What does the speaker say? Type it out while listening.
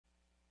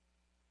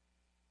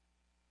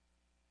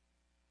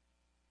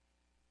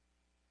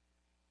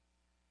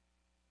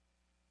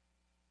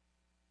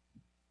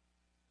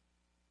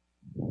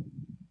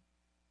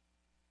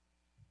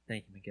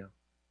Thank you, Miguel.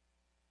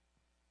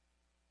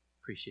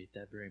 Appreciate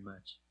that very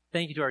much.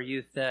 Thank you to our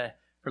youth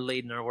for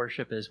leading our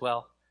worship as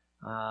well.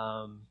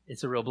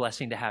 It's a real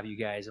blessing to have you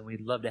guys, and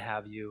we'd love to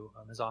have you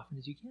as often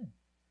as you can.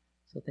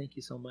 So thank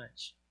you so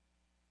much.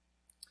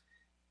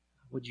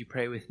 Would you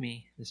pray with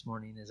me this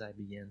morning as I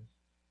begin?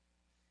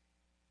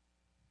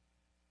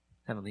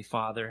 Heavenly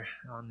Father,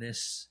 on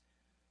this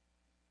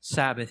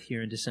Sabbath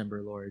here in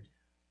December, Lord,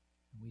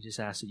 we just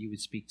ask that you would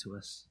speak to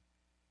us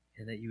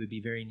and that you would be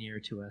very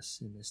near to us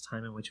in this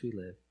time in which we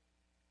live.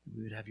 That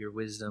we would have your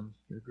wisdom,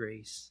 your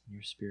grace, and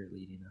your Spirit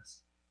leading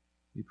us.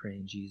 We pray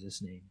in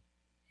Jesus' name.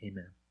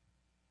 Amen.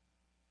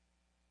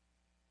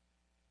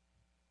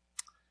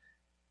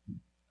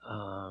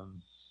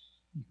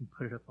 You can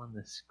put it up on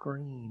the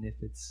screen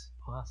if it's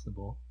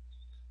possible.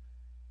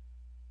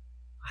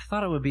 I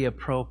thought it would be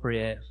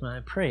appropriate when I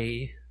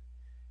prayed,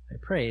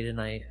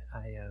 and I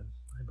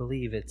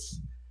believe it's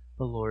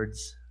the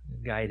Lord's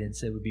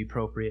guidance. It would be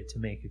appropriate to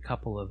make a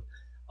couple of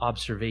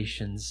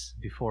observations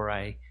before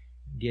I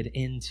get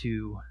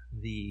into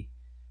the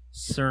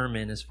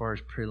sermon as far as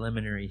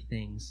preliminary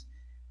things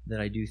that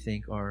I do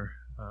think are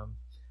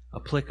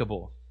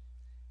applicable.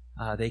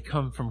 They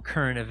come from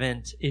current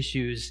event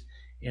issues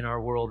in our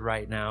world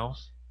right now.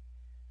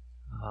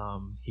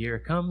 Here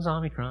comes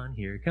Omicron,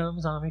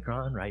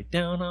 right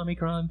down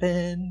Omicron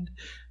bend.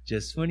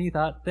 Just when you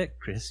thought that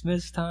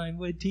Christmas time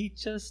would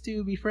teach us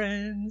to be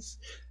friends.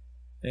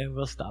 And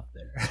we'll stop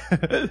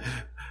there.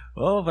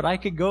 Oh, but I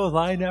could go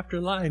line after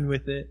line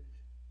with it.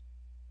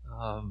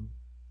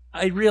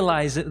 I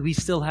realize that we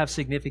still have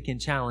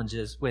significant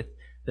challenges with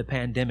the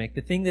pandemic.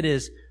 The thing that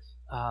is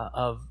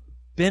of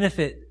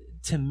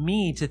benefit to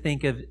me to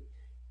think of,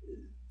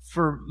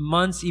 for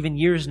months, even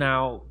years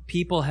now,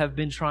 people have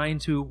been trying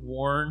to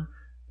warn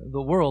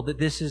the world that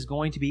this is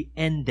going to be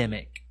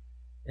endemic.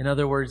 In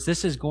other words,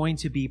 this is going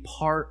to be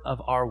part of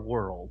our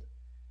world.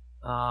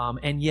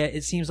 And yet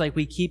it seems like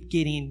we keep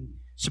getting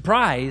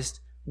surprised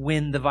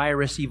when the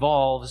virus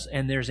evolves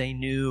and there's a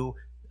new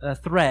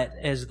threat,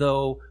 as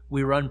though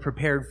we were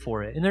unprepared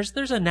for it. And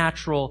there's a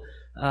natural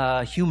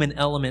human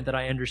element that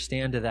I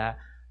understand to that.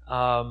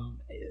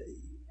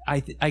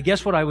 I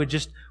guess what I would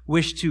just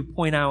wish to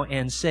point out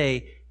and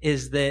say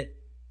is that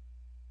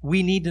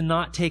we need to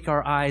not take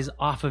our eyes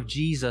off of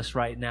Jesus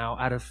right now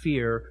out of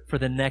fear for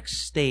the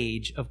next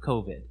stage of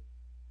COVID.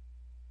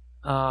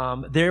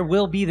 There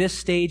will be this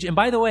stage. And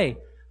by the way,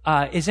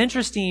 it's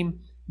interesting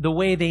the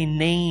way they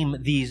name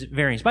these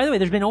variants. By the way,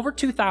 there's been over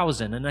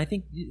 2,000, and I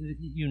think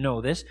you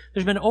know this,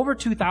 there's been over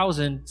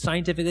 2,000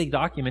 scientifically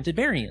documented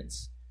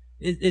variants.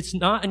 It's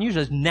not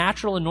unusual. It's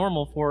natural and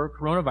normal for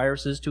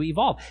coronaviruses to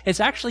evolve.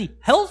 It's actually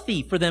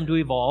healthy for them to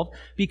evolve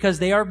because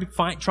they are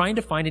trying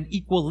to find an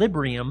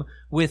equilibrium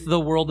with the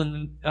world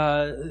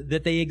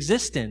that they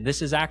exist in.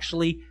 This is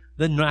actually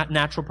the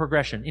natural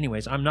progression.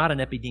 Anyways, I'm not an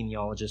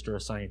epidemiologist or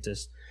a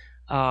scientist.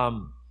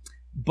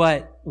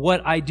 But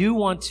what I do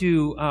want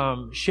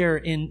to share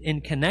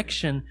in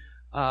connection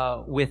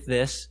with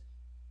this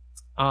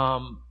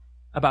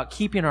about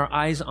keeping our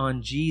eyes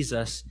on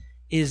Jesus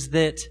is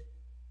that,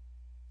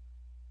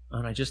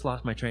 and I just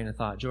lost my train of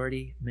thought.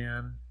 Jordy,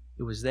 man,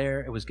 it was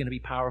there. It was going to be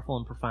powerful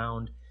and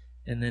profound,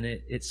 and then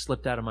it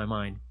slipped out of my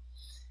mind.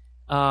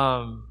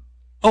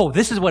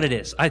 This is what it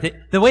is.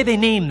 The way they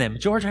name them.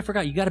 George, I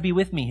forgot. You got to be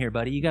with me here,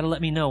 buddy. You got to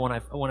let me know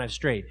when I've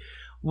strayed.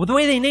 Well, the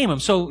way they name them.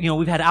 So,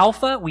 we've had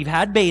Alpha, we've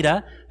had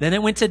Beta, then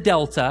it went to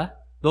Delta.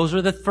 Those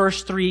are the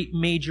first three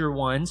major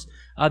ones.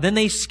 Then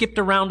they skipped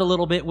around a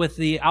little bit with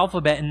the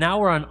alphabet, and now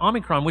we're on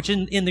Omicron, which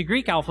in the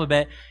Greek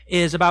alphabet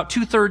is about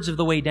 2/3 of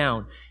the way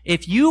down.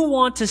 If you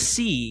want to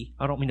see,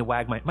 I don't mean to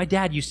wag my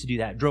dad used to do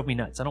that. It drove me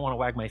nuts. I don't want to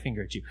wag my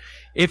finger at you.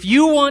 If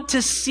you want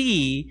to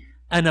see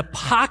an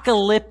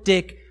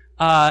apocalyptic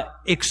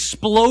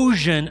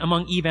explosion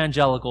among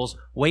evangelicals,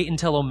 wait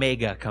until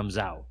Omega comes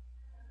out.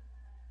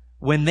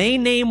 When they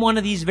name one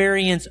of these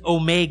variants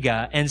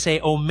Omega and say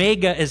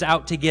Omega is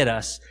out to get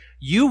us,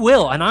 you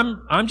will, and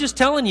I'm just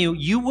telling you,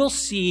 you will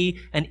see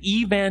an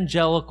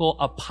evangelical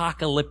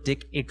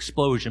apocalyptic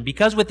explosion.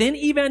 Because within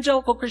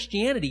evangelical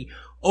Christianity,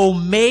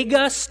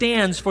 Omega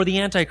stands for the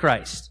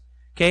Antichrist.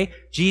 Okay?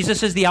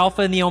 Jesus is the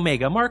Alpha and the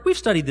Omega. Mark, we've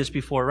studied this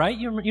before, right?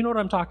 You know what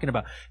I'm talking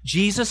about.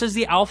 Jesus is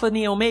the Alpha and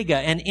the Omega.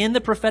 And in the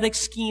prophetic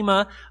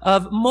schema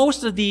of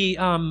most of the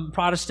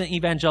Protestant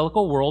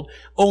evangelical world,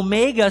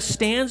 Omega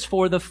stands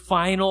for the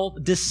final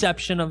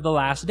deception of the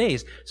last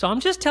days. So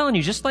I'm just telling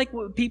you, just like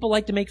people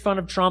like to make fun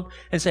of Trump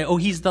and say, oh,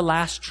 he's the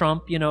last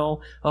Trump,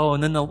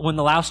 and then when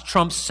the last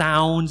Trump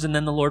sounds and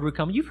then the Lord would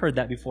come. You've heard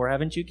that before,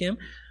 haven't you, Kim?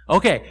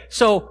 Okay,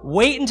 so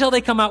wait until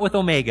they come out with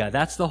Omega.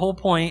 That's the whole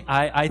point.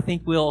 I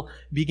think we'll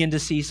begin to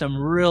see some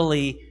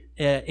really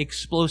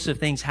explosive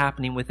things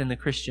happening within the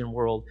Christian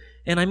world.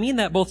 And I mean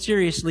that both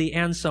seriously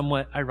and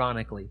somewhat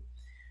ironically.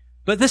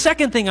 But the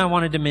second thing I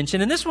wanted to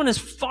mention, and this one is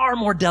far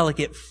more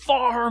delicate,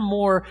 far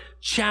more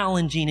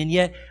challenging, and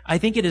yet I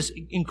think it is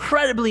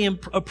incredibly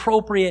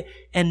appropriate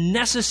and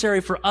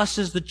necessary for us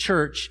as the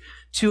church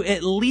to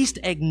at least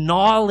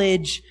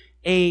acknowledge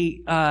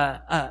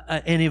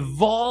an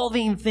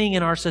evolving thing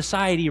in our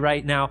society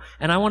right now.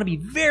 And I want to be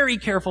very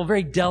careful,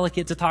 very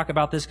delicate to talk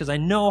about this because I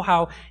know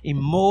how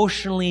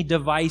emotionally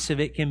divisive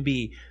it can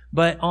be.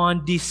 But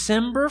on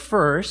December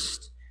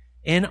 1st,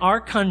 in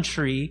our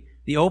country,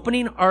 the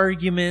opening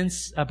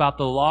arguments about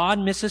the law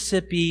in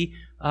Mississippi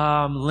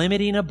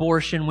limiting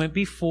abortion went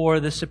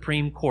before the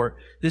Supreme Court.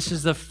 This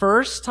is the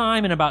first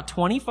time in about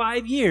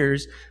 25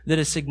 years that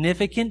a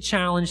significant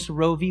challenge to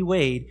Roe v.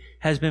 Wade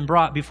has been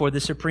brought before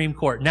the Supreme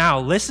Court. Now,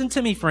 listen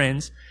to me,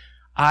 friends.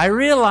 I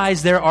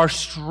realize there are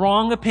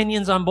strong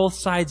opinions on both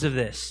sides of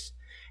this.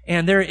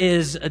 And there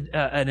is,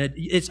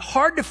 it's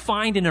hard to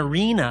find an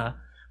arena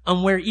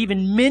where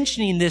even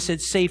mentioning this,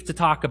 it's safe to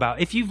talk about.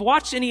 If you've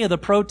watched any of the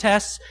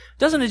protests,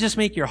 doesn't it just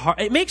make your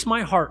heart, it makes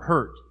my heart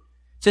hurt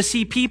to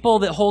see people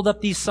that hold up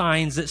these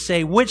signs that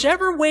say,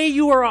 whichever way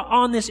you are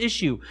on this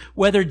issue,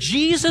 whether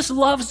Jesus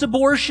loves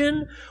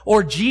abortion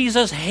or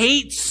Jesus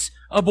hates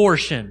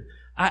abortion,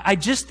 I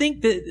just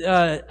think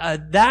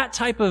that that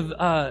type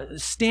of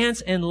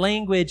stance and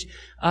language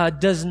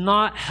does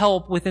not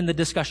help within the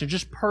discussion,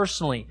 just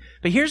personally.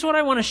 But here's what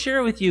I want to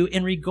share with you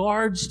in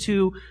regards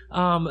to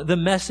the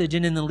message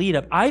and in the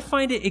lead-up. I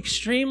find it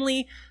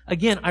extremely,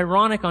 again,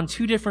 ironic on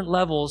two different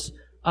levels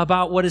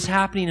about what is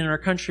happening in our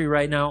country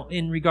right now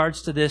in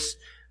regards to this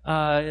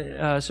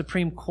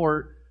Supreme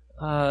Court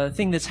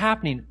thing that's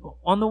happening.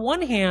 On the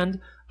one hand,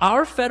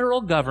 our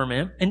federal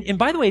government, and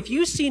by the way, if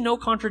you see no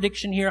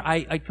contradiction here,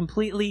 I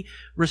completely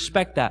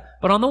respect that.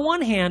 But on the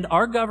one hand,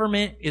 our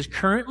government is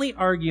currently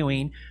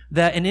arguing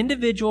that an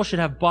individual should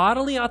have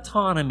bodily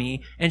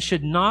autonomy and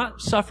should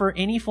not suffer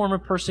any form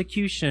of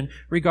persecution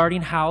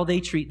regarding how they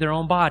treat their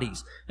own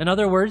bodies. In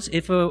other words,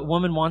 if a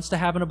woman wants to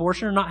have an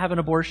abortion or not have an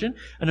abortion,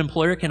 an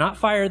employer cannot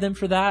fire them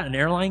for that. An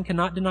airline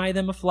cannot deny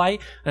them a flight.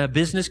 A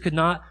business could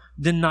not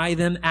deny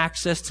them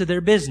access to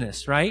their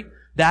business, right?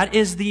 That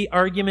is the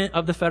argument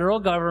of the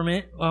federal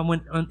government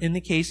in the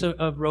case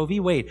of Roe v.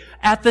 Wade.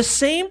 At the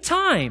same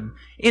time,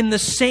 in the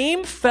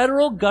same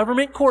federal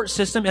government court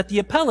system at the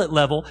appellate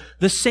level,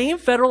 the same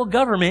federal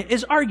government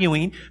is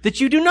arguing that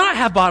you do not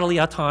have bodily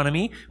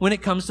autonomy when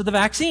it comes to the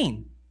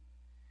vaccine.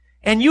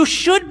 And you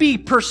should be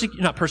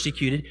not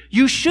persecuted,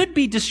 you should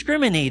be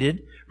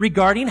discriminated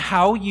regarding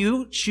how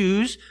you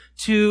choose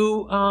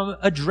to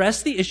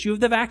address the issue of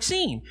the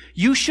vaccine.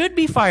 You should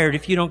be fired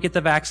if you don't get the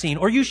vaccine,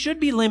 or you should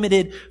be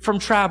limited from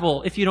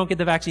travel if you don't get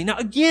the vaccine. Now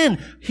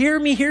again, hear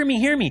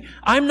me.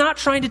 I'm not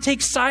trying to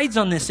take sides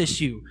on this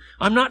issue.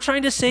 I'm not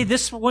trying to say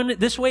this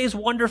way is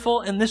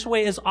wonderful and this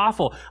way is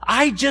awful.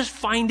 I just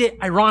find it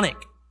ironic.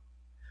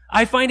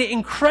 I find it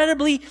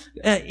incredibly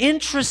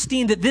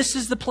interesting that this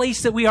is the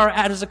place that we are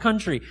at as a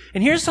country.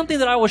 And here's something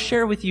that I will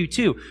share with you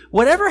too.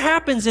 Whatever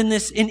happens in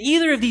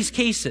either of these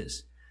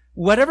cases,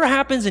 whatever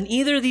happens in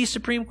either of these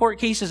Supreme Court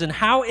cases and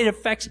how it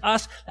affects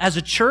us as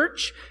a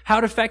church, how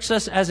it affects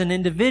us as an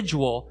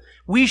individual,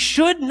 we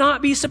should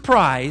not be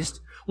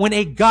surprised when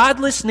a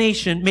godless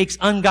nation makes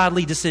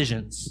ungodly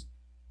decisions.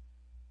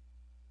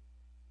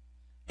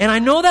 And I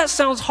know that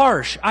sounds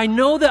harsh. I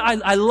know that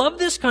I love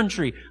this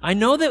country. I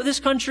know that this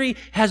country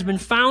has been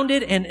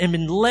founded and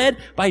been led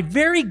by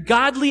very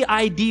godly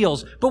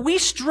ideals. But we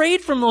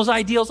strayed from those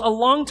ideals a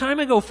long time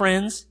ago,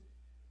 friends.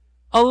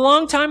 A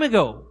long time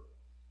ago.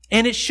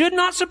 And it should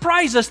not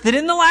surprise us that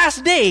in the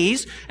last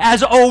days,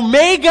 as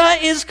Omega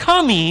is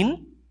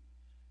coming,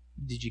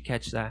 did you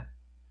catch that?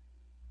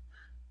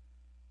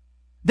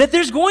 That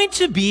there's going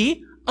to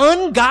be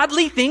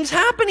ungodly things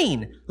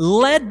happening,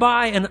 led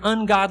by an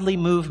ungodly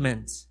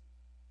movement.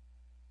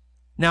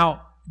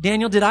 Now,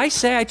 Daniel, did I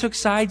say I took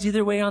sides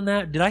either way on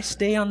that? Did I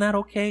stay on that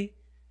okay?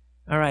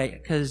 All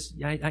right, because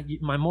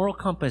my moral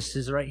compass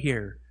is right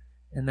here,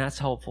 and that's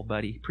helpful,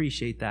 buddy.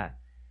 Appreciate that.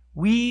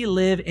 We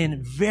live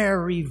in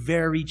very,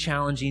 very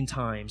challenging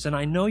times, and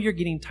I know you're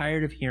getting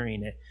tired of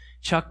hearing it.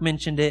 Chuck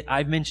mentioned it.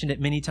 I've mentioned it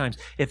many times.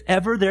 If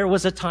ever there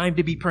was a time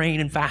to be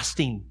praying and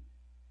fasting,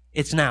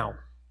 it's now.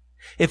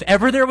 If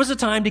ever there was a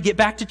time to get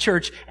back to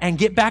church and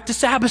get back to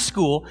Sabbath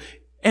school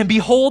and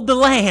behold the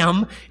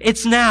Lamb,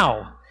 it's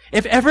now.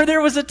 If ever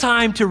there was a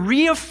time to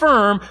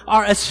reaffirm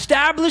our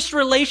established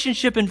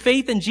relationship and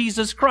faith in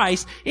Jesus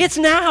Christ, it's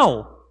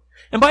now.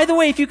 And by the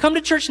way, if you come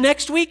to church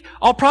next week,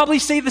 I'll probably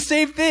say the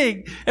same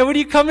thing. And when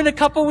you come in a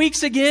couple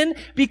weeks again,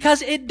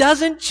 because it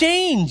doesn't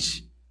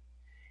change.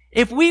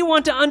 If we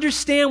want to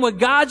understand what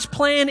God's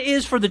plan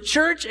is for the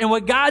church and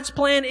what God's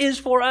plan is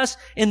for us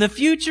in the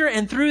future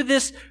and through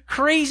this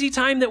crazy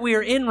time that we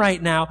are in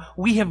right now,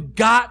 we have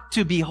got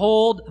to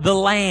behold the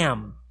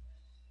Lamb.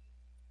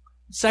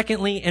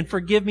 Secondly, and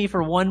forgive me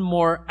for one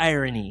more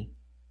irony,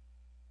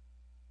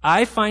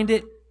 I find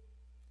it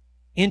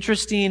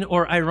interesting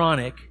or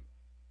ironic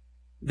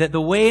that the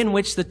way in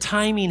which the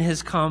timing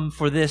has come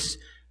for this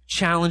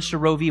challenge to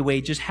Roe v.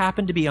 Wade just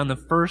happened to be on the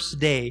first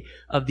day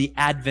of the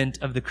advent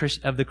of the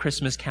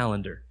Christmas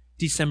calendar,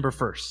 December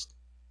 1st.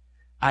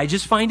 I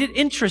just find it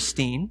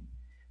interesting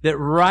that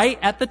right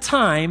at the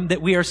time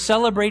that we are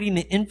celebrating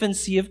the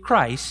infancy of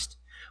Christ,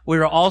 we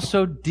are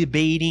also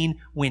debating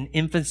when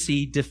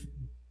infancy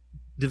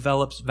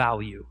develops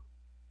value.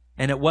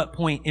 And at what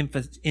point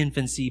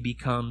infancy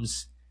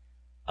becomes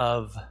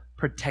of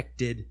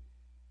protected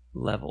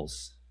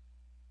levels?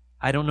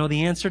 I don't know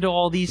the answer to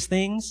all these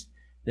things.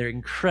 They're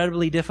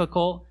incredibly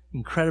difficult,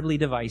 incredibly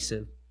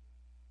divisive.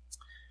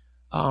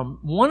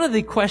 One of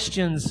the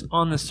questions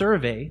on the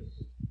survey,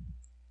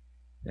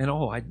 and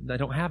I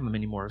don't have them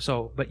anymore,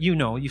 but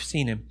you've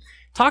seen him,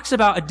 talks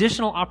about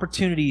additional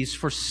opportunities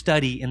for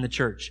study in the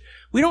church.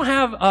 We don't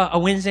have a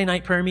Wednesday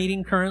night prayer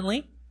meeting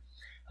currently.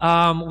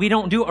 We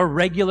don't do a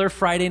regular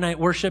Friday night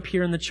worship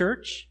here in the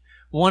church.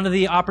 One of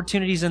the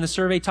opportunities in the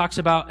survey talks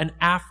about an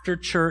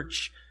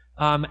after-church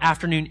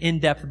afternoon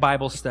in-depth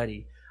Bible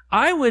study.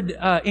 I would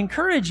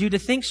encourage you to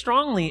think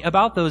strongly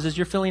about those as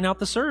you're filling out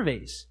the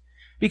surveys,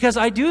 because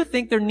I do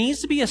think there needs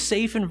to be a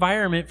safe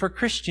environment for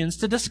Christians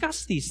to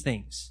discuss these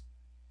things.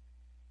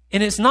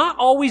 And it's not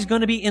always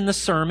going to be in the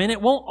sermon.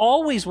 It won't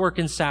always work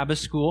in Sabbath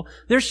school.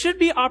 There should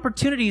be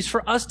opportunities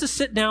for us to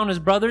sit down as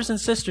brothers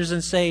and sisters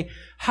and say,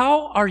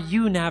 how are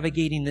you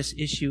navigating this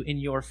issue in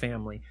your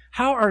family?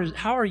 How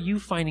are you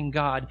finding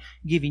God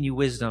giving you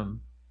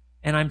wisdom?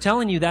 And I'm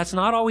telling you, that's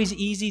not always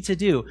easy to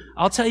do.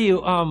 I'll tell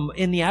you,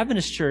 in the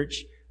Adventist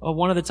church,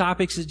 one of the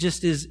topics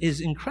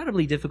is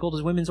incredibly difficult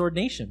is women's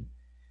ordination.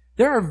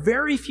 There are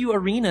very few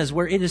arenas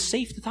where it is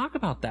safe to talk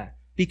about that,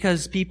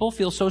 because people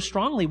feel so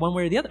strongly one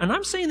way or the other. And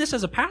I'm saying this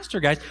as a pastor,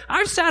 guys.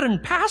 I've sat in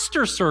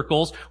pastor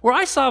circles where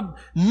I saw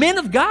men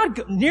of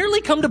God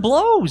nearly come to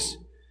blows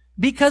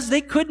because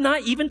they could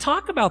not even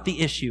talk about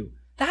the issue.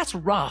 That's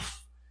rough.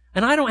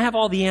 And I don't have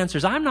all the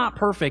answers. I'm not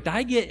perfect.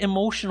 I get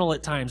emotional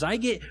at times. I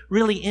get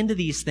really into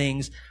these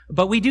things.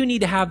 But we do need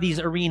to have these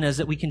arenas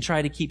that we can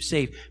try to keep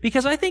safe.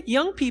 Because I think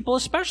young people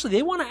especially,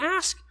 they want to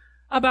ask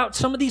about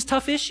some of these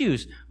tough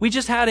issues. We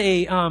just had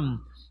a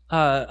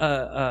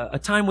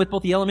time with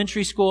both the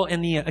elementary school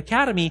and the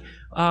academy,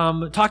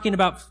 talking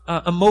about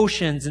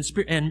emotions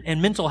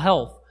and mental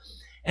health.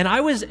 And I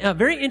was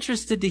very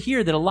interested to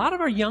hear that a lot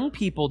of our young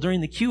people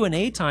during the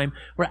Q&A time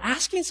were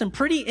asking some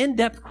pretty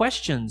in-depth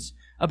questions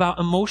about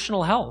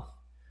emotional health,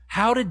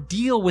 how to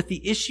deal with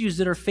the issues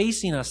that are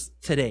facing us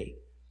today.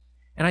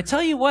 And I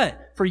tell you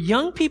what, for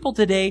young people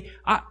today,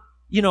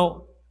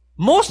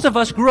 most of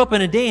us grew up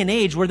in a day and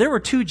age where there were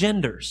two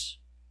genders.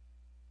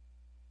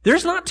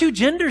 There's not two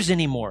genders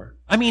anymore.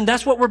 I mean,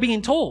 that's what we're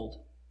being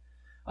told.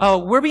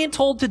 We're being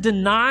told to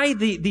deny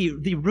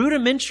the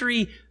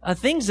rudimentary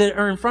things that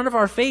are in front of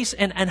our face.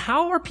 And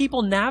how are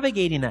people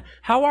navigating that?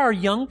 How are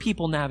young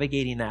people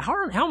navigating that?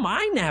 How am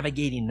I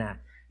navigating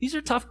that? These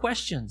are tough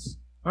questions,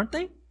 aren't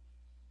they?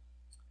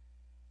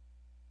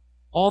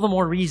 All the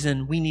more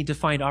reason we need to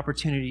find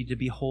opportunity to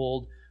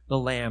behold the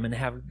Lamb and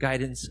have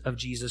guidance of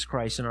Jesus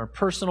Christ in our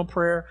personal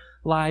prayer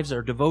lives,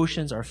 our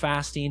devotions, our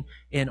fasting,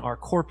 in our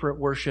corporate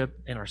worship,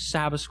 in our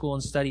Sabbath school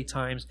and study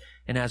times,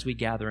 and as we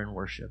gather in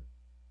worship.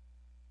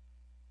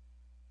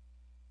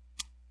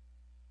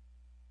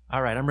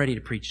 All right, I'm ready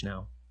to preach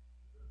now.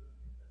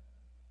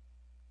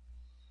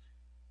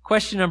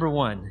 Question number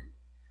 1.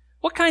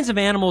 What kinds of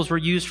animals were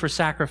used for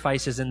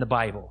sacrifices in the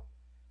Bible?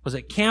 Was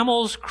it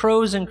camels,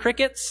 crows, and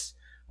crickets?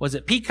 Was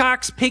it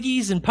peacocks,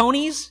 piggies, and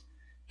ponies?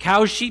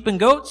 Cows, sheep, and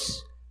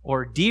goats?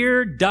 Or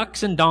deer,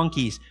 ducks, and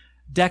donkeys?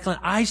 Declan,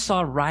 I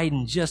saw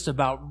Ryden just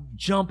about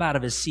jump out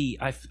of his seat.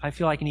 I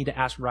feel like I need to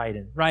ask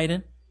Ryden.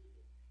 Ryden?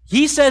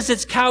 He says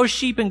it's cows,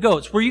 sheep, and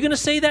goats. Were you going to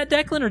say that,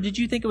 Declan, or did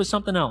you think it was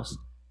something else?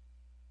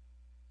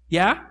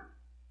 Yeah?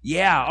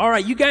 Yeah, all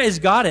right, you guys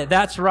got it.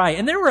 That's right.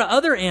 And there were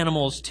other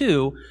animals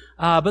too,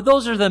 but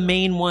those are the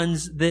main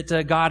ones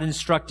that God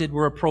instructed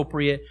were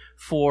appropriate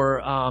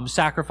for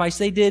sacrifice.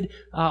 They did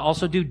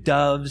also do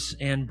doves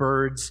and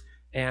birds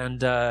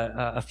and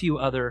a few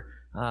other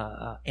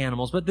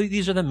animals, but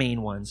these are the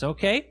main ones,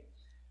 okay?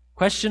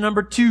 Question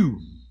number 2.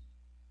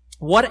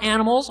 What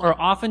animals are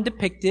often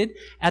depicted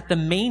at the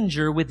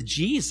manger with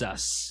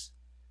Jesus?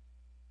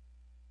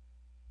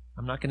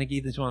 I'm not going to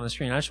give this one on the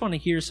screen. I just want to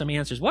hear some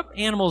answers. What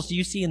animals do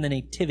you see in the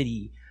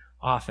nativity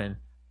often?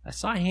 I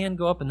saw a hand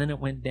go up and then it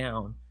went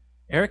down.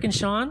 Eric and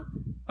Sean?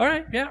 All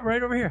right, yeah,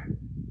 right over here.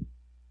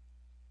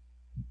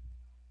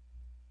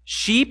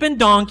 Sheep and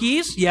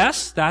donkeys.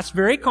 Yes, that's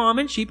very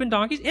common. Sheep and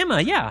donkeys. Emma,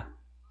 yeah.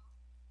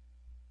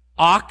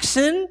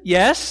 Oxen.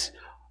 Yes.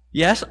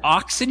 Yes,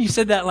 oxen. You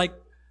said that like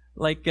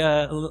kind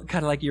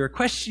of like you were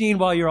questioning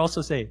while you're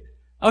also saying.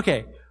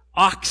 Okay.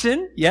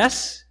 Oxen.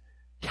 Yes.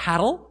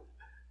 Cattle.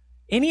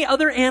 Any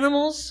other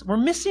animals? We're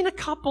missing a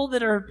couple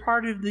that are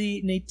part of the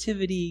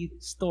nativity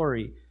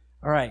story.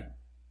 All right.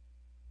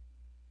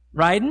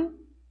 Ryden?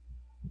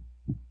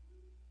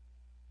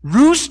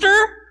 Rooster?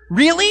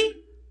 Really?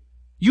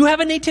 You have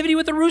a nativity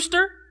with a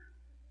rooster?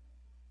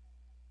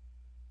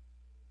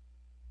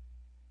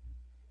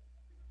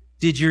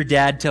 Did your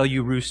dad tell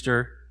you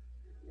rooster?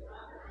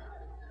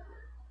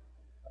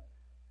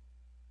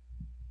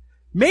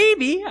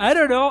 Maybe. I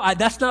don't know.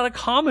 That's not a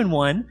common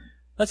one.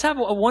 Let's have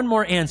one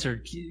more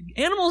answer.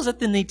 Animals at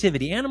the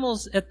nativity.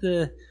 Animals at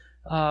the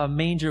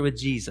manger with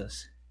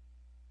Jesus.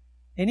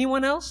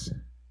 Anyone else?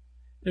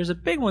 There's a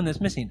big one that's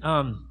missing.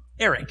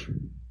 Eric.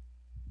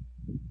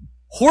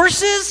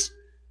 Horses?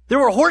 There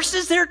were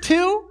horses there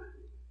too?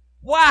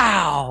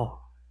 Wow.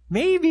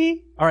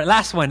 Maybe. All right,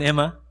 last one,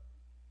 Emma.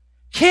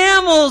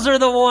 Camels are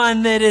the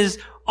one that is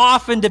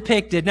often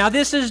depicted. Now,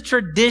 this is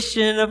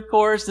tradition, of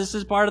course. This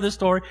is part of the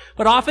story.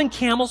 But often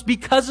camels,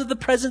 because of the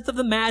presence of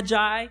the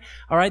Magi,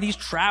 all right, these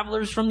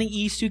travelers from the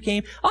east who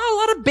came, a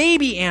lot of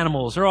baby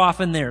animals are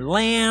often there.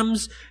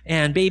 Lambs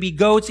and baby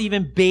goats,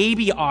 even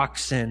baby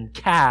oxen,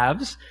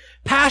 calves.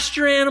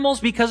 Pasture animals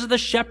because of the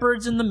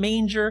shepherds and the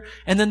manger,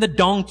 and then the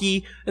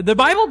donkey. The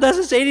Bible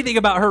doesn't say anything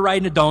about her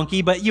riding a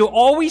donkey, but you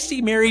always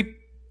see Mary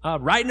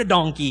riding a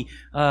donkey,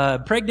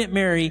 pregnant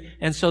Mary,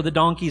 and so the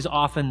donkey's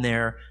often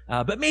there.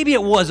 But maybe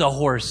it was a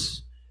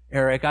horse,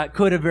 Eric. It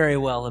could have very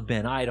well have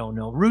been. I don't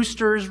know.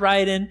 Roosters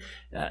riding.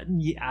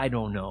 I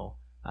don't know.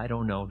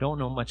 Don't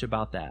know much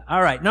about that.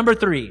 All right, number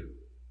 3.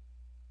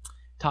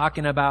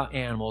 Talking about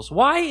animals.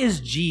 Why is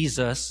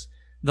Jesus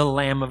the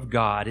Lamb of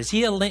God? Is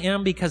he a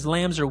lamb because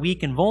lambs are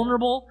weak and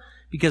vulnerable?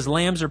 Because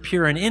lambs are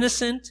pure and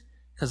innocent?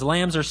 Because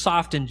lambs are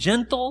soft and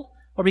gentle?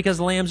 Or because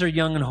lambs are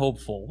young and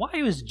hopeful? Why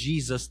is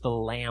Jesus the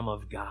Lamb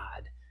of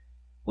God?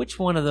 Which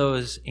one of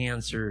those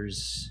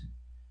answers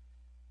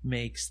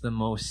makes the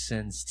most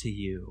sense to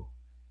you?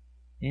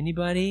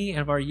 Anybody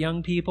of our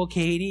young people?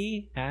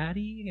 Katie?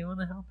 Addie? You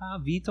want to help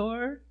out?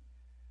 Vitor?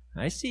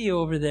 I see you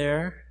over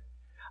there.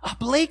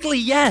 Blakely,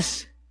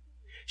 yes.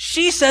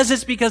 She says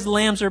it's because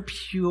lambs are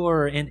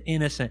pure and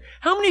innocent.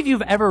 How many of you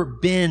have ever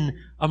been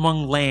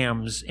among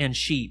lambs and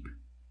sheep?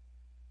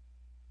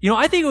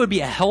 I think it would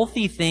be a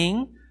healthy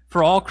thing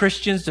for all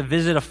Christians to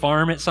visit a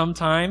farm at some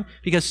time,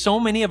 because so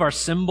many of our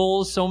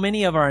symbols, so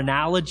many of our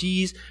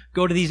analogies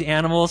go to these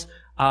animals.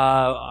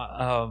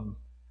 I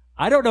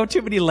don't know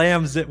too many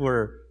lambs that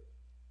were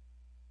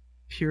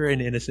pure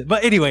and innocent.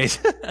 But anyways,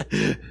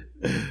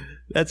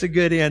 that's a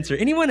good answer.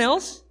 Anyone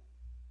else?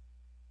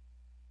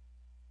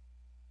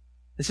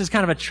 This is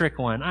kind of a trick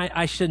one.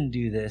 I shouldn't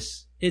do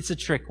this. It's a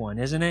trick one,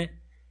 isn't it?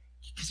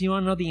 Because you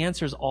want to know the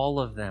answer is all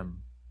of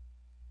them.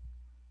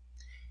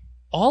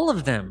 All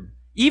of them.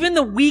 Even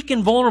the weak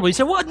and vulnerable. You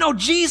say, what? No,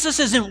 Jesus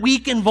isn't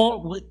weak and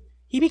vulnerable.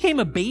 He became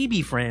a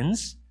baby,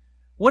 friends.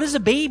 What is a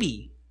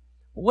baby?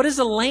 What is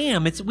a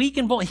lamb? It's weak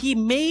and vulnerable. He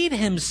made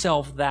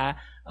himself that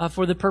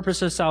for the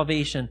purpose of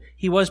salvation.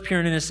 He was pure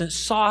and innocent,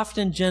 soft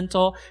and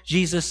gentle.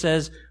 Jesus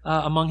says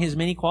among his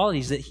many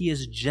qualities that he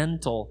is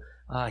gentle.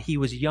 He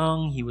was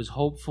young, he was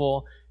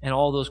hopeful, and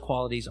all those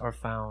qualities are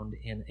found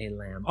in a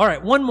lamb. All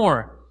right, one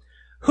more.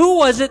 Who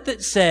was it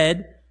that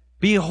said,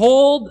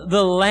 "Behold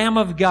the Lamb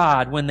of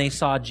God," when they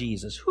saw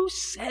Jesus? Who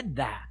said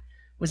that?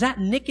 Was that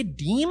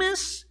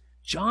Nicodemus?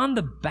 John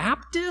the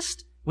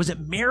Baptist? Was it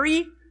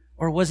Mary?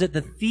 Or was it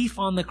the thief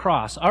on the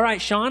cross? All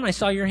right, Sean, I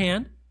saw your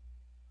hand.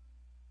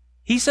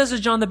 He says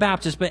it's John the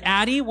Baptist, but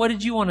Addie, what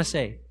did you want to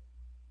say?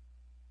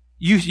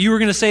 You were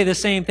going to say the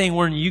same thing,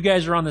 weren't you? You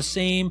guys are on the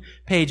same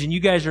page, and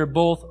you guys are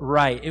both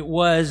right. It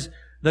was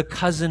the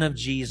cousin of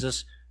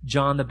Jesus,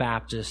 John the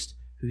Baptist,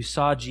 who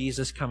saw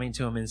Jesus coming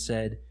to him and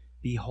said,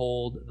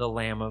 "Behold the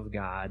Lamb of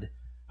God."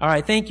 All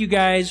right, thank you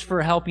guys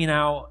for helping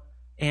out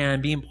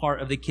and being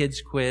part of the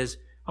kids quiz.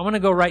 I want to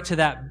go right to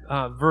that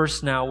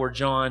verse now where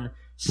John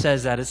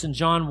says that. It's in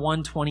John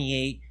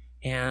 1:28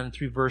 and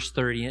through verse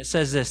 30. And it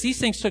says this: "These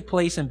things took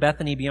place in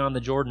Bethany beyond the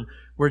Jordan,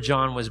 where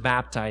John was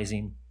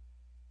baptizing.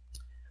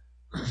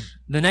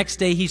 The next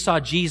day he saw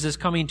Jesus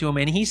coming to him,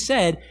 and he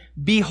said,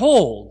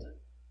 'Behold,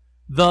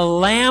 the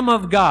Lamb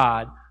of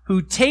God,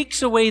 who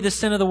takes away the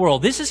sin of the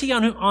world. This is he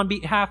on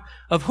behalf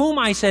of whom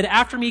I said,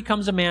 after me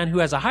comes a man who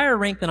has a higher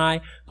rank than I,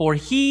 for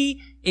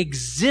he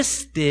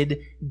existed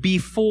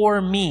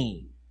before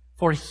me.'"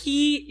 For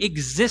he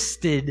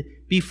existed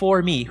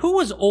before me. Who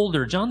was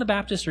older, John the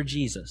Baptist or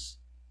Jesus?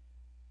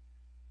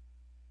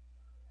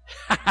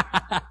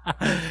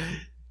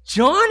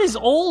 John is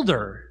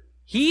older.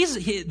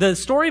 The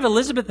story of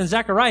Elizabeth and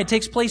Zechariah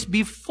takes place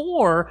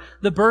before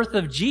the birth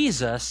of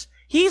Jesus.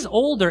 He's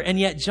older, and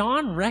yet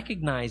John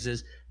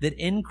recognizes that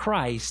in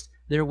Christ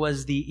there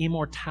was the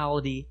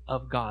immortality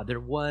of God. There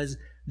was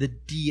the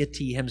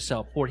deity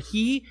himself. For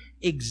he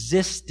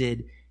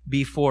existed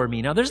before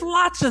me. Now, there's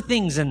lots of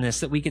things in this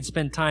that we could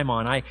spend time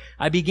on.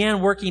 I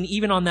began working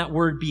even on that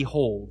word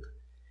behold.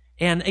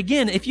 And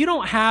again, if you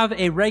don't have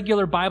a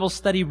regular Bible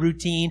study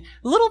routine,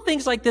 little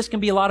things like this can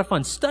be a lot of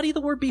fun. Study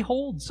the word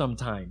behold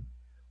sometime.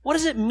 What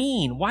does it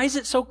mean? Why is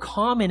it so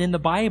common in the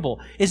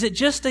Bible? Is it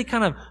just a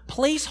kind of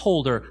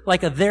placeholder,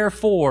 like a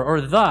therefore or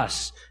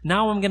thus?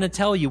 Now I'm going to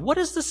tell you. What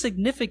is the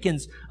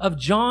significance of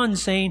John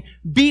saying,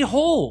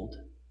 "Behold,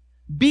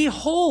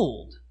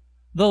 behold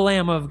the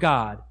Lamb of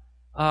God"?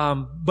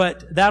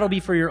 But that'll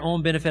be for your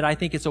own benefit. I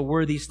think it's a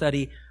worthy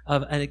study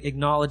of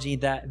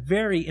acknowledging that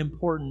very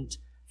important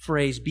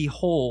phrase,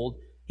 behold.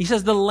 He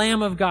says, "The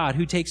Lamb of God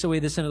who takes away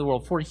the sin of the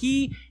world, for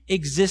he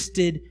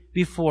existed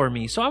before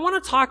me." So I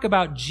want to talk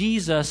about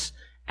Jesus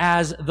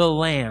as the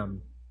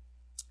Lamb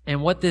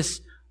and what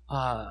this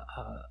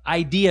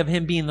idea of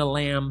him being the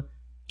Lamb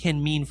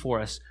can mean for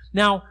us.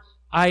 Now,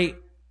 I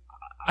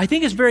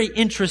think it's very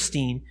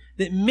interesting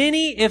that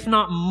many, if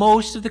not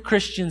most, of the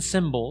Christian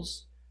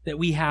symbols that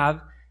we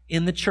have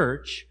in the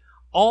church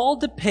all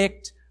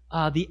depict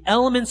the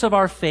elements of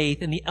our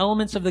faith and the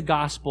elements of the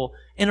gospel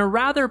in a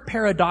rather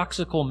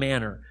paradoxical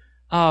manner.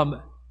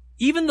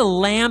 Even the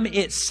lamb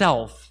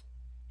itself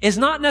is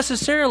not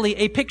necessarily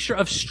a picture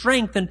of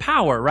strength and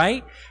power,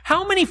 right?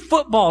 How many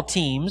football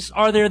teams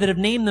are there that have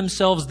named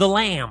themselves the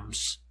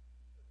Lambs?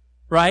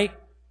 Right?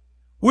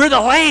 We're the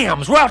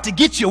Lambs. We're out to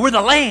get you. We're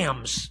the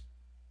Lambs.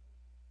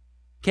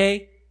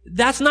 Okay?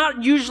 That's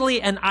not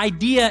usually an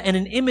idea and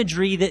an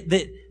imagery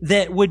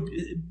that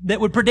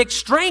would predict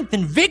strength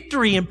and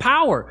victory and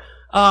power.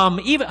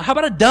 Even how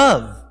about a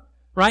dove?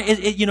 Right?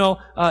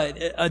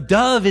 A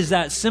dove is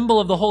that symbol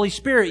of the Holy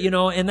Spirit,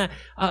 and that,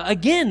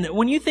 again,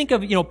 when you think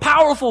of,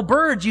 powerful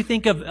birds, you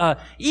think of,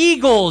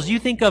 eagles, you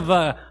think of,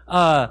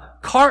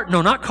 not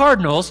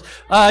cardinals,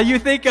 you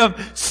think of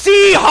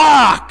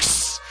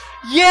Seahawks.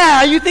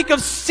 Yeah, you think of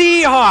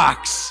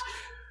Seahawks.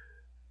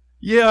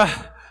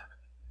 Yeah.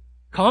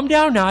 Calm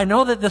down now. I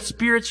know that the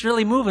Spirit's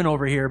really moving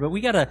over here, but we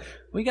gotta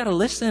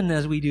listen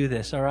as we do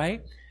this,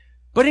 alright?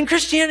 But in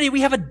Christianity,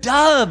 we have a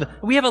dove,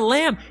 we have a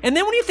lamb. And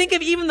then when you think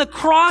of even the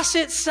cross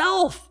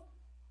itself,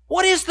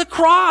 what is the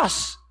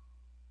cross?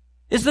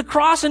 Is the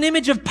cross an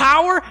image of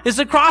power? Is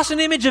the cross an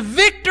image of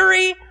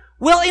victory?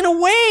 Well, in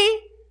a way,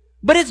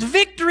 but it's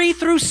victory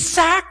through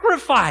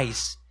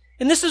sacrifice.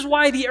 And this is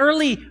why the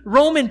early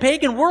Roman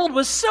pagan world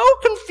was so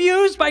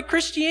confused by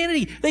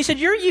Christianity. They said,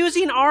 you're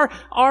using our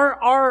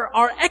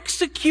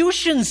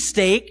execution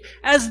stake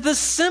as the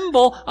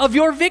symbol of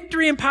your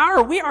victory and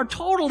power. We are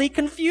totally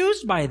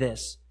confused by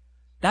this.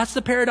 That's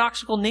the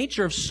paradoxical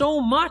nature of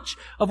so much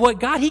of what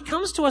God, He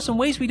comes to us in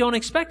ways we don't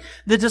expect.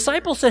 The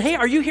disciples said, hey,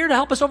 are you here to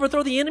help us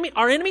overthrow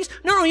our enemies?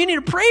 No, you need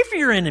to pray for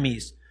your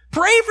enemies.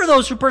 Pray for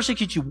those who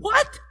persecute you.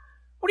 What?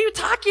 What are you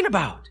talking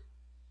about?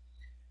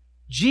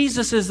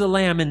 Jesus is the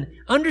Lamb, and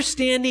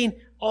understanding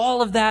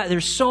all of that,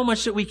 there's so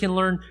much that we can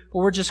learn, but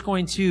we're just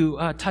going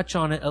to touch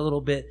on it a little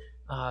bit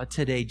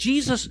today.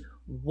 Jesus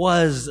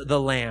was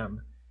the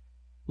Lamb.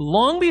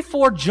 Long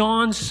before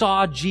John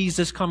saw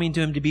Jesus coming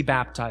to him to be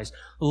baptized,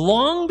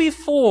 long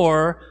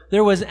before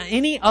there was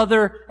any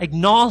other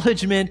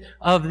acknowledgement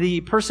of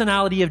the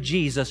personality of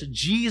Jesus,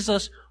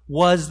 Jesus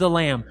was the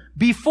Lamb.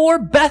 Before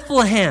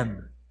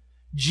Bethlehem,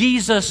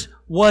 Jesus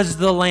was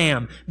the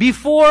Lamb.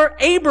 Before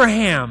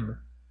Abraham,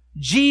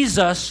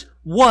 Jesus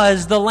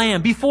was the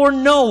Lamb. Before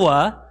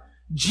Noah,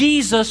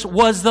 Jesus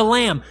was the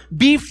Lamb.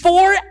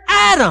 Before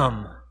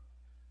Adam,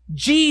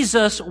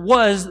 Jesus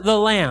was the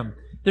Lamb.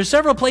 There's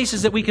several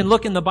places that we can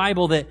look in the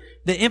Bible that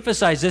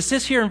emphasize this.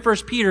 This here in 1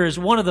 Peter is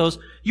one of those.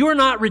 You are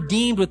not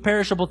redeemed with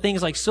perishable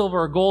things like silver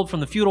or gold from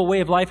the futile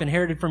way of life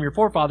inherited from your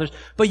forefathers,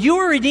 but you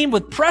are redeemed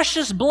with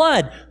precious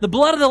blood, the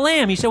blood of the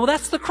Lamb. You say, well,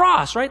 that's the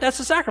cross, right? That's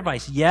the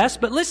sacrifice. Yes,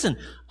 but listen,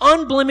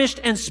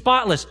 unblemished and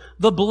spotless,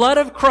 the blood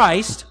of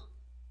Christ.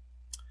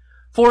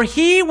 For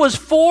He was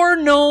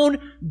foreknown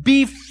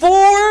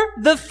before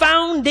the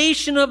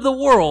foundation of the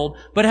world,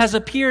 but has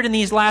appeared in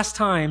these last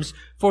times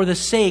for the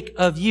sake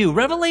of you.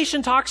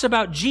 Revelation talks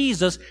about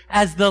Jesus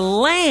as the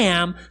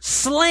Lamb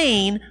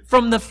slain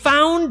from the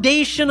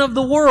foundation of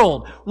the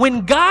world.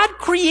 When God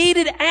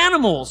created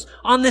animals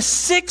on the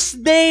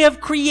sixth day of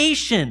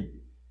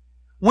creation,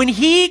 when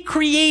He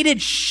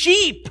created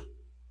sheep,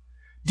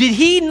 did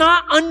He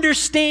not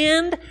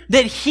understand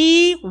that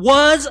He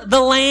was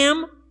the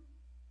Lamb?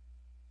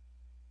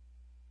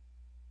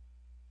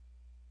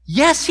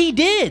 Yes, He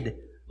did.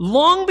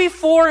 Long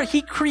before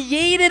He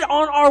created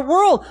on our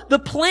world, the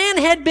plan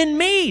had been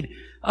made.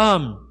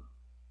 I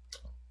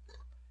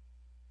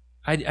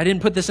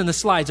didn't put this in the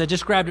slides. I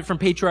just grabbed it from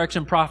Patriarchs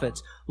and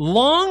Prophets.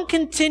 Long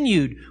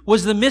continued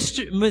was the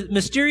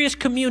mysterious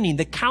communing,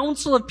 the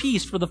counsel of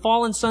peace for the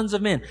fallen sons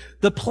of men.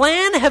 The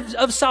plan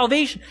of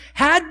salvation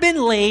had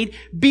been laid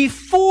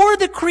before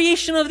the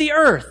creation of the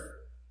earth.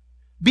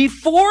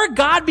 Before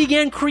God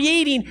began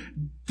creating,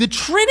 the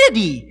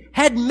Trinity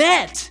had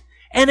met.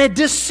 And a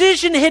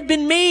decision had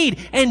been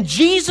made, and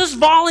Jesus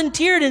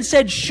volunteered and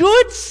said,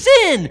 should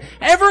sin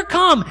ever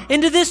come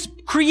into this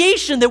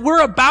creation that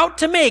we're about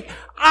to make,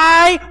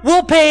 I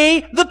will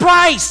pay the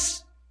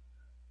price.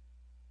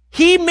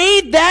 He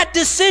made that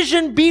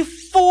decision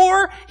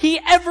before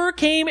He ever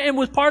came and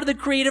was part of the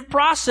creative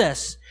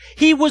process.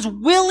 He was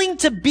willing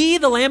to be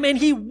the Lamb, and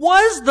He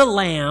was the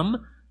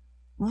Lamb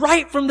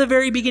right from the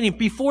very beginning,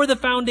 before the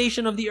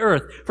foundation of the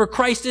earth. For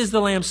Christ is the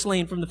Lamb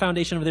slain from the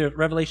foundation of the earth,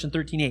 Revelation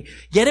 13:8.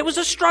 Yet it was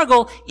a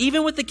struggle,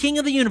 even with the King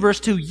of the universe,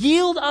 to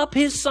yield up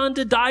His Son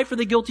to die for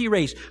the guilty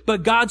race.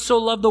 But God so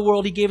loved the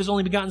world, He gave His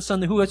only begotten Son,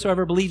 that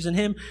whosoever believes in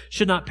Him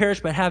should not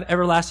perish, but have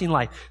everlasting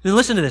life. Then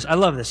listen to this. I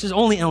love this.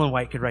 Only Ellen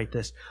White could write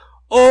this.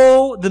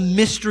 Oh, the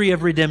mystery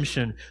of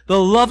redemption, the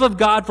love of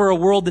God for a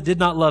world that did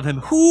not love Him.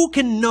 Who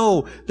can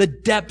know the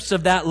depths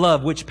of that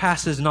love which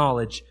passes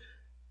knowledge?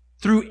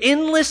 Through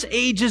endless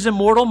ages and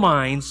mortal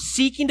minds,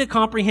 seeking to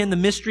comprehend the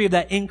mystery of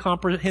that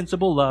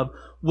incomprehensible love,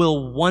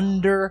 will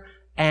wonder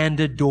and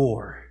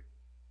adore.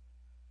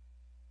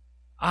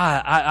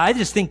 I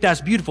just think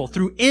that's beautiful.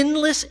 Through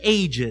endless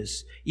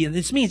ages.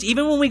 This means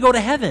even when we go to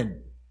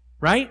heaven,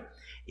 right?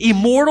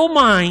 Immortal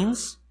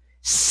minds,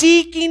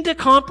 seeking to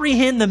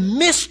comprehend the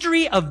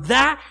mystery of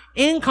that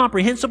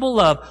incomprehensible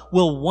love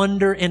will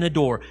wonder and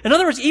adore. In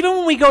other words, even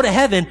when we go to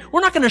heaven,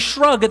 we're not going to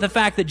shrug at the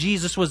fact that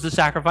Jesus was the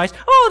sacrifice.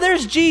 Oh,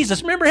 there's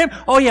Jesus. Remember him?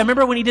 Oh yeah,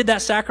 remember when he did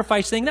that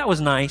sacrifice thing? That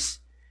was nice.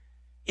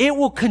 It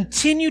will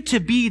continue to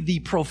be the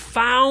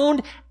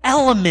profound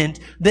element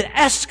that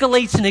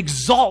escalates and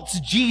exalts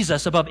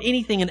Jesus above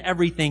anything and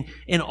everything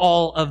in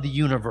all of the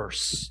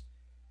universe.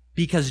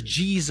 Because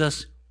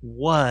Jesus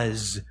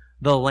was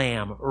the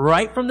Lamb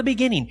right from the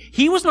beginning.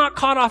 He was not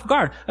caught off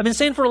guard. I've been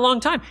saying for a long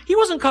time, he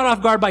wasn't caught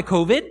off guard by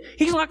COVID.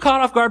 He's not caught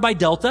off guard by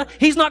Delta.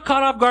 He's not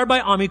caught off guard by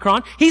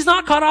Omicron. He's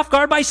not caught off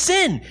guard by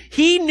sin.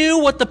 He knew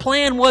what the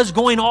plan was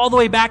going all the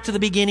way back to the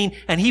beginning,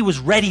 and he was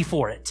ready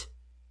for it.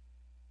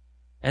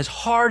 As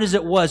hard as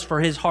it was for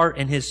his heart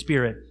and his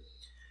spirit.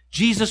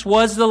 Jesus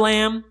was the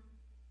Lamb.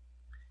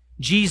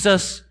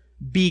 Jesus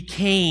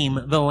became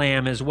the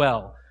Lamb as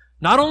well.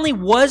 Not only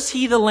was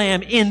he the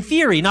Lamb in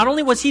theory, not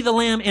only was he the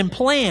Lamb in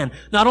plan,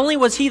 not only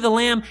was he the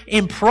Lamb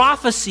in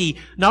prophecy,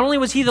 not only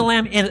was he the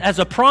Lamb as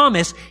a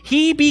promise,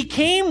 he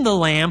became the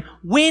Lamb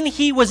when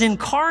he was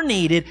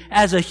incarnated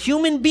as a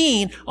human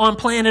being on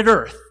planet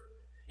Earth.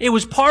 It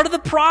was part of the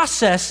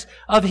process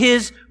of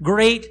his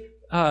great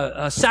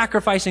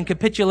sacrifice and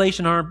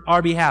capitulation on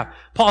our behalf.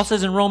 Paul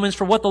says in Romans,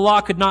 for what the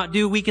law could not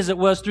do, weak as it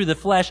was through the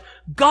flesh,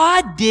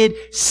 God did,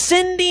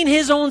 sending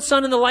his own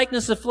Son in the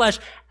likeness of flesh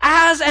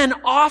as an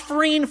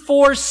offering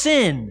for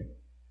sin.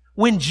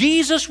 When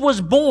Jesus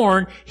was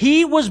born,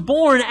 he was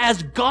born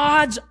as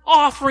God's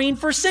offering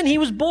for sin. He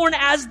was born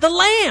as the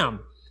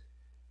Lamb.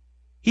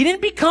 He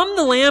didn't become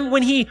the Lamb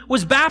when he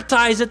was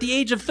baptized at the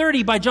age of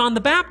 30 by John the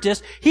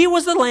Baptist. He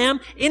was the Lamb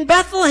in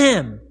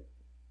Bethlehem.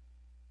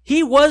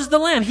 He was the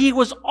Lamb. He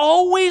was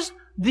always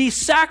the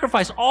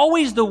sacrifice,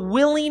 always the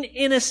willing,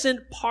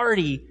 innocent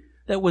party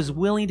that was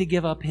willing to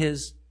give up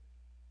his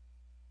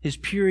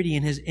purity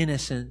and his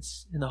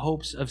innocence in the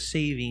hopes of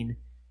saving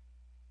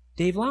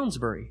Dayv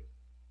Lounsbury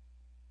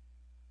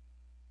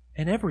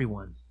and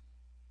everyone.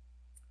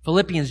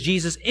 Philippians,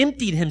 Jesus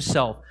emptied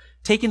himself,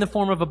 taking the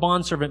form of a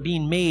bondservant,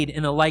 being made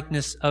in the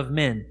likeness of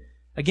men.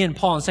 Again,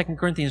 Paul in 2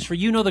 Corinthians, for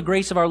you know the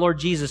grace of our Lord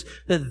Jesus,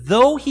 that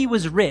though he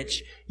was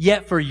rich,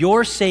 yet for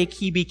your sake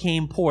he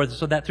became poor,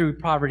 so that through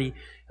poverty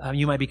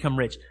you might become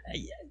rich.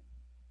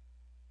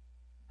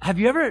 Have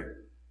you ever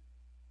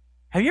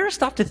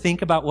stopped to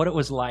think about what it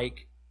was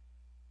like?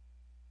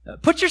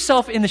 Put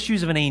yourself in the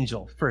shoes of an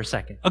angel for a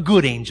second. A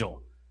good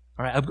angel.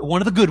 All right?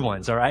 One of the good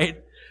ones, all right?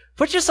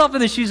 Put yourself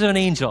in the shoes of an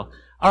angel.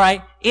 All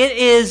right? It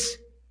is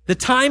the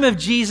time of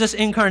Jesus'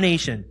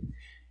 incarnation.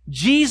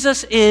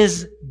 Jesus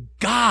is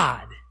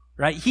God,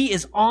 right? He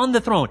is on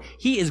the throne.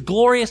 He is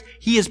glorious.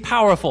 He is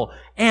powerful.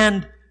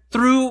 And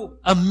through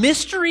a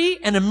mystery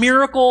and a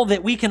miracle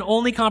that we can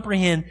only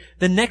comprehend,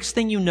 the next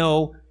thing you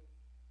know,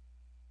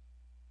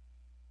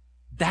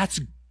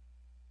 that's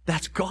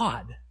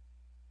God.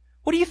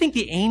 What do you think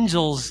the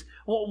angels,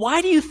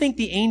 why do you think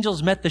the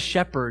angels met the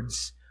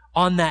shepherds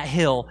on that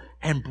hill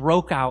and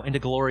broke out into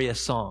glorious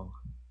song?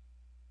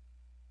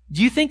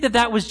 Do you think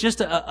that was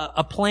just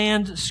a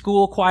planned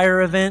school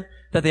choir event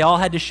that they all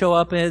had to show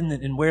up in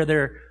and wear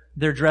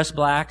their dress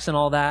blacks and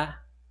all that?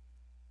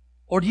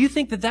 Or do you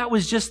think that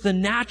was just the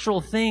natural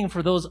thing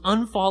for those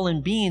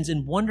unfallen beings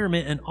in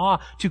wonderment and awe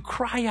to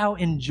cry out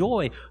in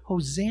joy,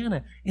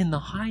 Hosanna in the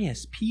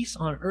highest, peace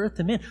on earth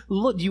to men?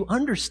 Look, do you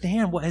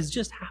understand what has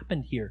just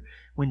happened here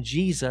when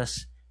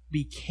Jesus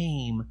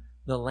became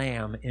the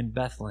Lamb in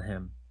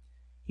Bethlehem?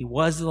 He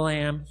was the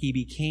Lamb, he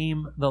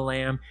became the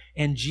Lamb,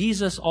 and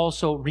Jesus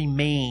also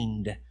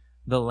remained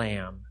the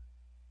Lamb.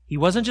 He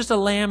wasn't just a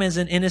lamb as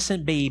an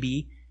innocent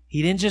baby.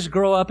 He didn't just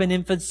grow up in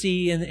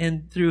infancy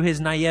and through his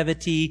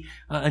naivety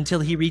until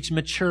he reached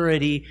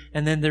maturity,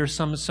 and then there's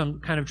some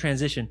kind of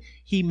transition.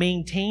 He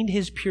maintained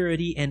his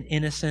purity and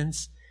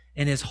innocence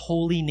and his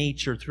holy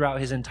nature throughout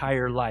his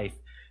entire life.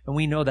 And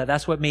we know that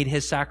that's what made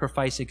his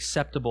sacrifice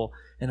acceptable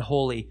and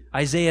holy.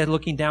 Isaiah,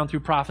 looking down through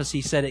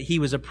prophecy, said that he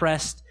was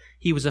oppressed,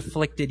 he was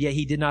afflicted, yet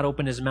he did not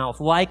open his mouth.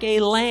 Like a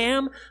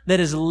lamb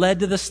that is led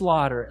to the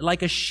slaughter,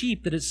 like a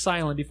sheep that is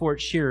silent before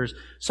its shearers,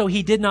 so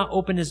he did not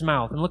open his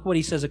mouth. And look what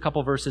he says a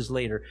couple verses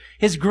later.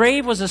 His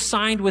grave was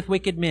assigned with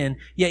wicked men,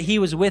 yet he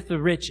was with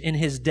the rich in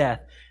his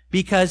death,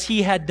 because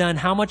he had done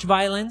how much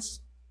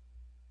violence?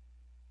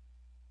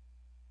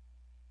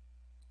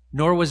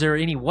 Nor was there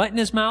any what in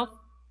his mouth?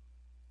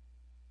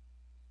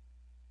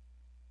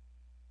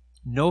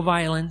 No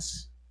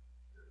violence.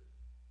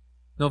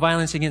 No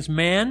violence against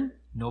man.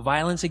 No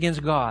violence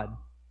against God.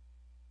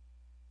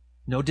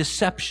 No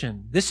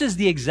deception. This is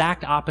the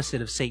exact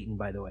opposite of Satan,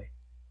 by the way.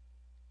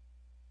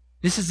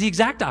 This is the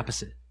exact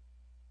opposite.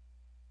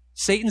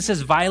 Satan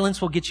says violence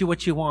will get you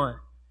what you want,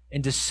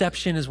 and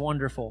deception is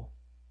wonderful.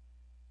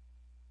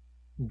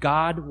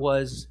 God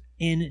was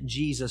in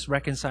Jesus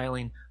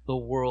reconciling the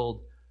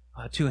world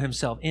to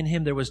himself. In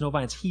him there was no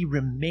violence. He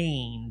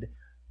remained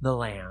the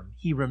Lamb.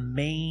 He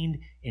remained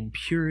in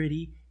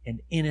purity and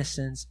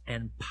innocence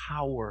and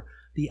power,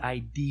 the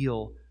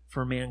ideal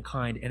for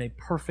mankind, and a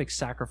perfect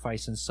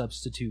sacrifice and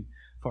substitute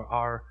for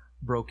our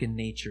broken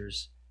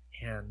natures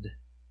and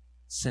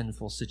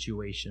sinful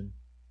situation.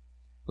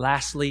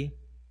 Lastly,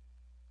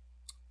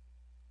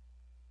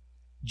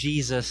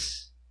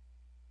 Jesus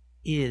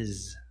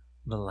is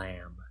the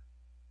Lamb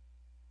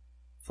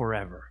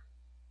forever.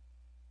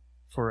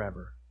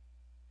 Forever.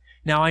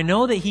 Now, I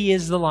know that He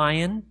is the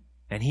Lion,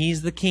 and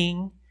He's the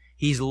King.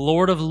 He's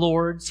Lord of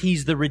Lords.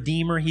 He's the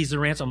Redeemer. He's the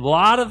ransom.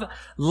 A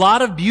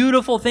lot of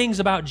beautiful things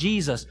about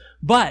Jesus.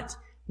 But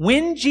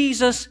when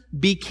Jesus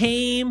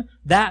became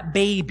that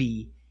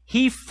baby,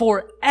 He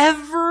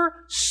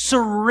forever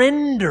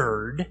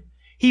surrendered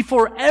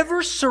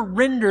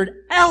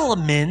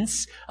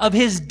elements of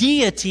His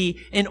deity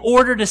in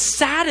order to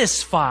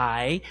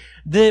satisfy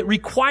the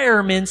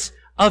requirements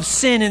of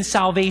sin and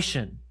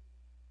salvation.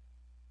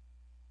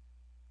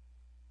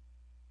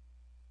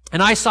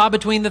 And I saw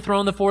between the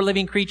throne the four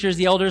living creatures,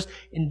 the elders,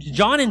 and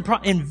John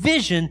in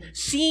vision,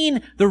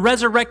 seeing the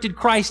resurrected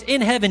Christ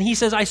in heaven, he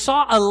says, I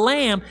saw a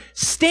lamb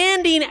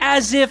standing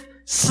as if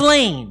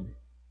slain.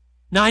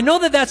 Now I know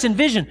that that's in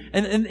vision.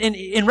 And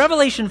in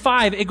Revelation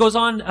 5, it goes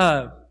on,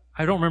 I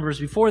don't remember if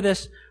it was before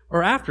this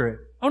or after it.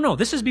 Oh no,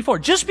 this is before.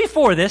 Just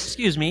before this,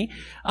 excuse me.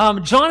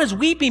 John is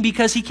weeping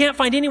because he can't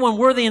find anyone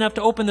worthy enough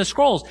to open the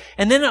scrolls.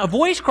 And then a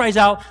voice cries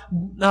out,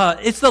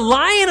 it's the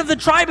Lion of the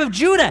tribe of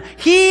Judah.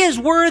 He is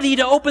worthy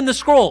to open the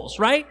scrolls,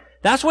 right?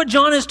 That's what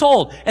John is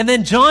told. And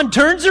then John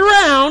turns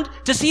around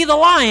to see the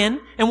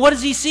lion, and what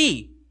does he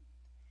see?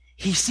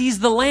 He sees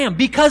the lamb,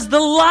 because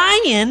the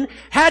lion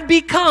had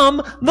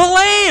become the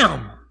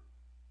lamb.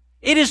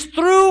 It is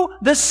through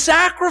the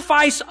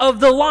sacrifice of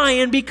the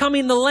lion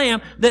becoming the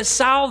lamb that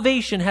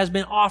salvation has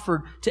been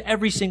offered to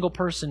every single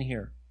person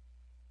here.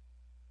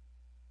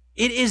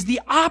 It is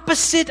the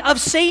opposite of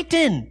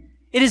Satan.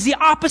 It is the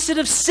opposite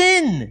of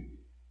sin.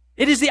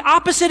 It is the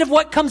opposite of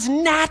what comes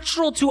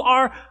natural to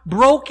our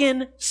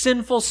broken,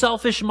 sinful,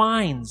 selfish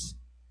minds.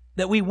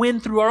 That we win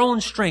through our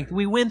own strength.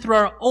 We win through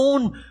our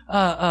own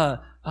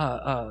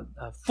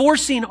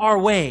forcing our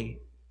way.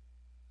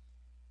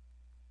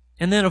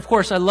 And then, of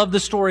course, I love the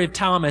story of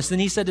Thomas. Then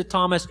he said to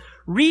Thomas,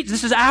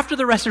 this is after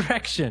the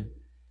resurrection.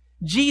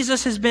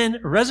 Jesus has been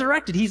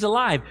resurrected. He's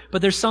alive.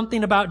 But there's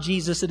something about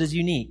Jesus that is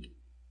unique.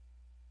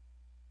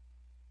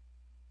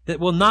 That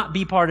will not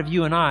be part of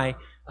you and I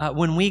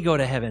when we go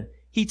to heaven.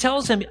 He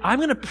tells him, I'm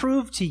going to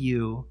prove to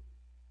you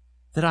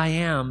that I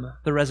am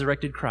the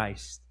resurrected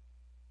Christ.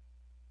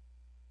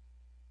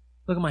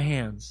 Look at my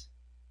hands.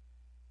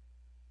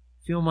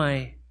 Feel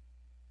my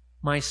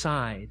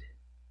side.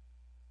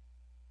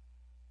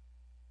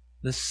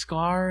 The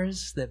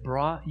scars that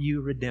brought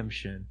you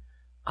redemption,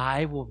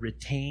 I will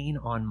retain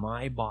on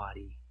my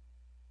body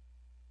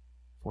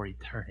for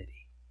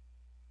eternity.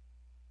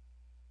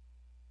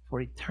 For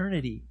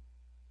eternity.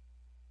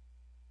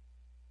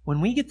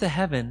 When we get to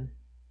heaven,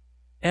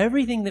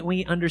 everything that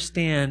we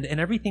understand and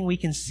everything we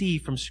can see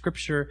from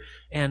Scripture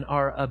and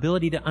our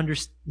ability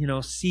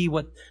to see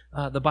what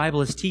the Bible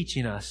is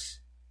teaching us,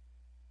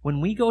 when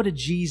we go to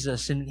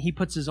Jesus and He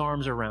puts His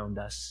arms around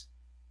us,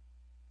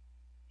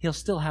 He'll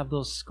still have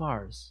those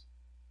scars.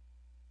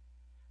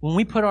 When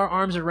we put our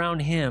arms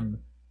around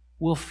Him,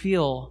 we'll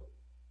feel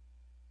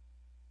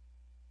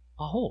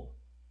a hole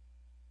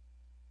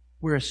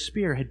where a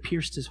spear had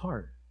pierced His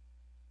heart.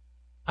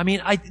 I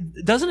mean,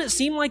 doesn't it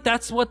seem like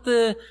that's what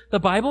the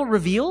Bible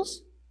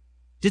reveals?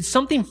 Did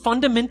something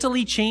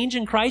fundamentally change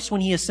in Christ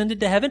when He ascended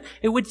to heaven?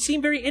 It would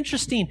seem very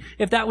interesting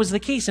if that was the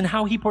case and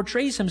how He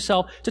portrays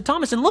Himself to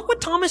Thomas. And look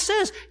what Thomas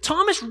says.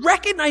 Thomas,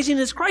 recognizing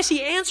it's Christ,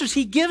 he answers,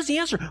 he gives the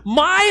answer.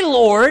 My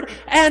Lord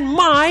and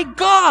my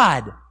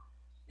God.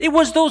 It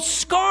was those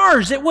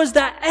scars, it was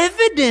the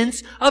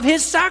evidence of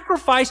His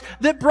sacrifice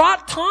that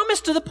brought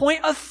Thomas to the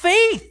point of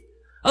faith,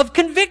 of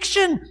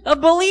conviction, of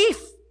belief.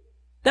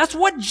 That's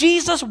what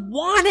Jesus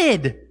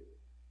wanted.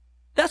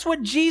 That's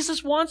what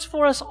Jesus wants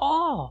for us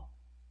all.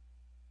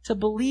 To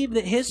believe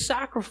that His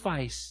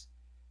sacrifice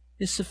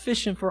is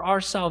sufficient for our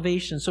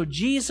salvation. So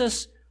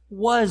Jesus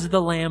was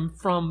the Lamb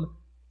from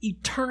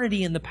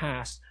eternity in the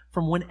past,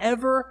 from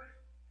whenever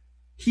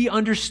He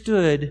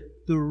understood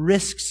the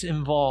risks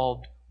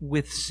involved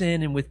with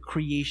sin and with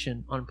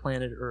creation on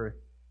planet Earth.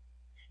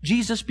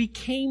 Jesus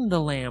became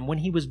the Lamb when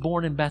He was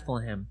born in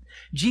Bethlehem.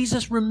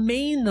 Jesus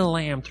remained the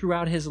Lamb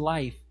throughout His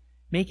life,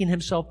 making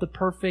Himself the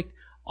perfect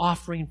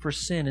offering for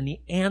sin and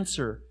the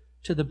answer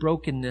to the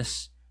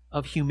brokenness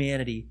of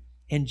humanity.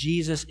 And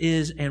Jesus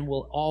is and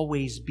will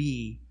always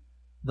be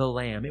the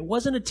Lamb. It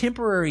wasn't a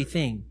temporary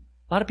thing.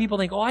 A lot of people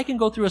think, I can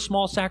go through a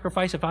small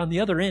sacrifice. If on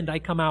the other end I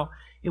come out.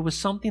 It was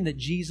something that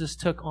Jesus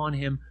took on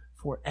Him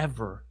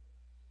forever.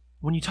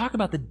 When you talk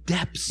about the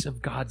depths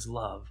of God's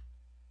love,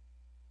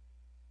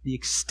 the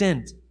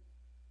extent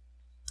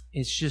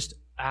is just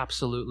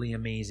absolutely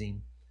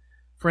amazing.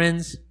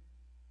 Friends,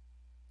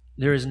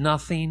 there is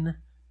nothing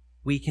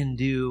we can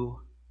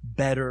do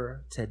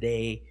better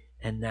today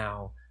and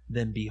now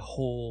than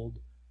behold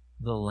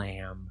the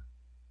Lamb.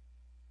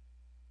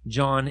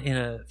 John, in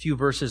a few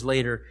verses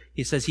later,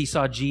 he says he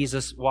saw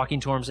Jesus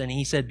walking towards him and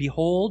he said,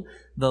 behold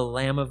the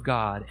Lamb of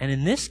God. And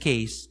in this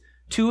case,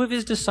 2 of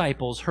His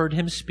disciples heard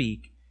Him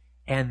speak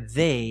and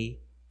they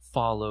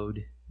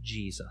followed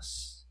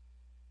Jesus.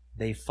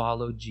 they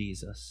followed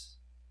Jesus.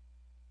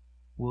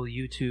 Will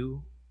you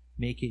too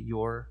make it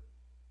your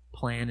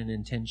plan and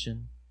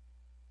intention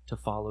to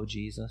follow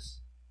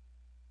Jesus?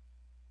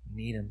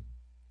 We need him.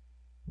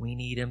 We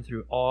need him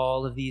through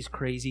all of these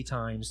crazy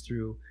times,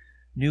 through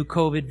new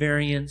COVID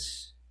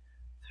variants,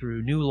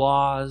 through new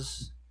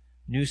laws,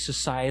 new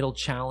societal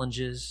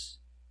challenges,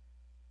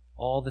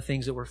 all the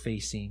things that we're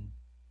facing.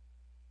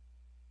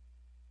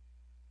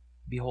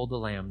 Behold the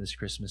Lamb this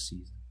Christmas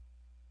season.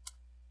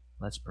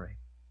 Let's pray.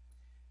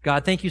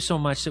 God, thank you so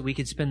much that we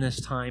could spend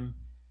this time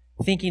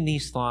thinking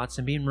these thoughts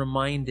and being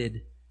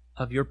reminded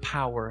of your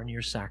power and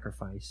your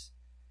sacrifice.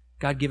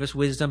 God, give us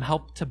wisdom.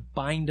 Help to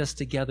bind us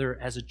together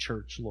as a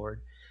church,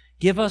 Lord.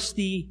 Give us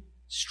the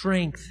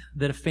strength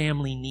that a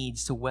family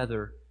needs to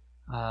weather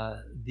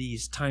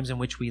these times in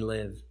which we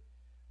live.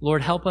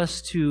 Lord, help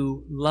us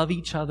to love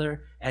each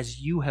other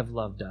as you have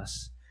loved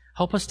us.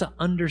 Help us to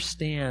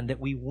understand that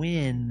we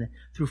win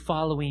through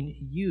following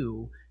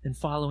you and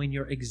following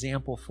your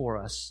example for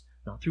us,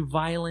 not through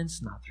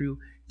violence, not through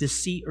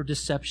deceit or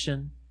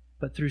deception,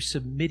 but through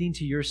submitting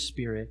to your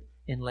Spirit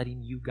and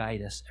letting you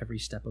guide us every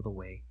step of the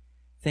way.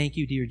 Thank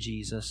you, dear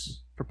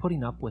Jesus, for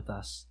putting up with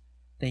us.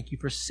 Thank you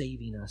for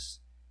saving us.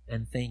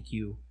 And thank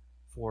you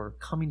for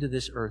coming to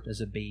this earth as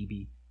a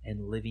baby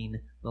and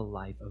living the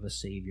life of a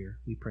Savior.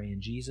 We pray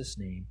in Jesus'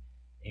 name,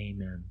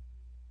 amen.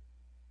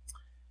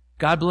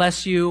 God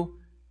bless you.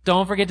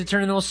 Don't forget to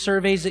turn in those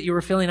surveys that you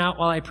were filling out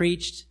while I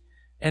preached.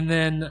 And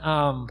then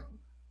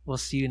we'll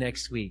see you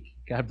next week.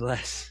 God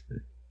bless.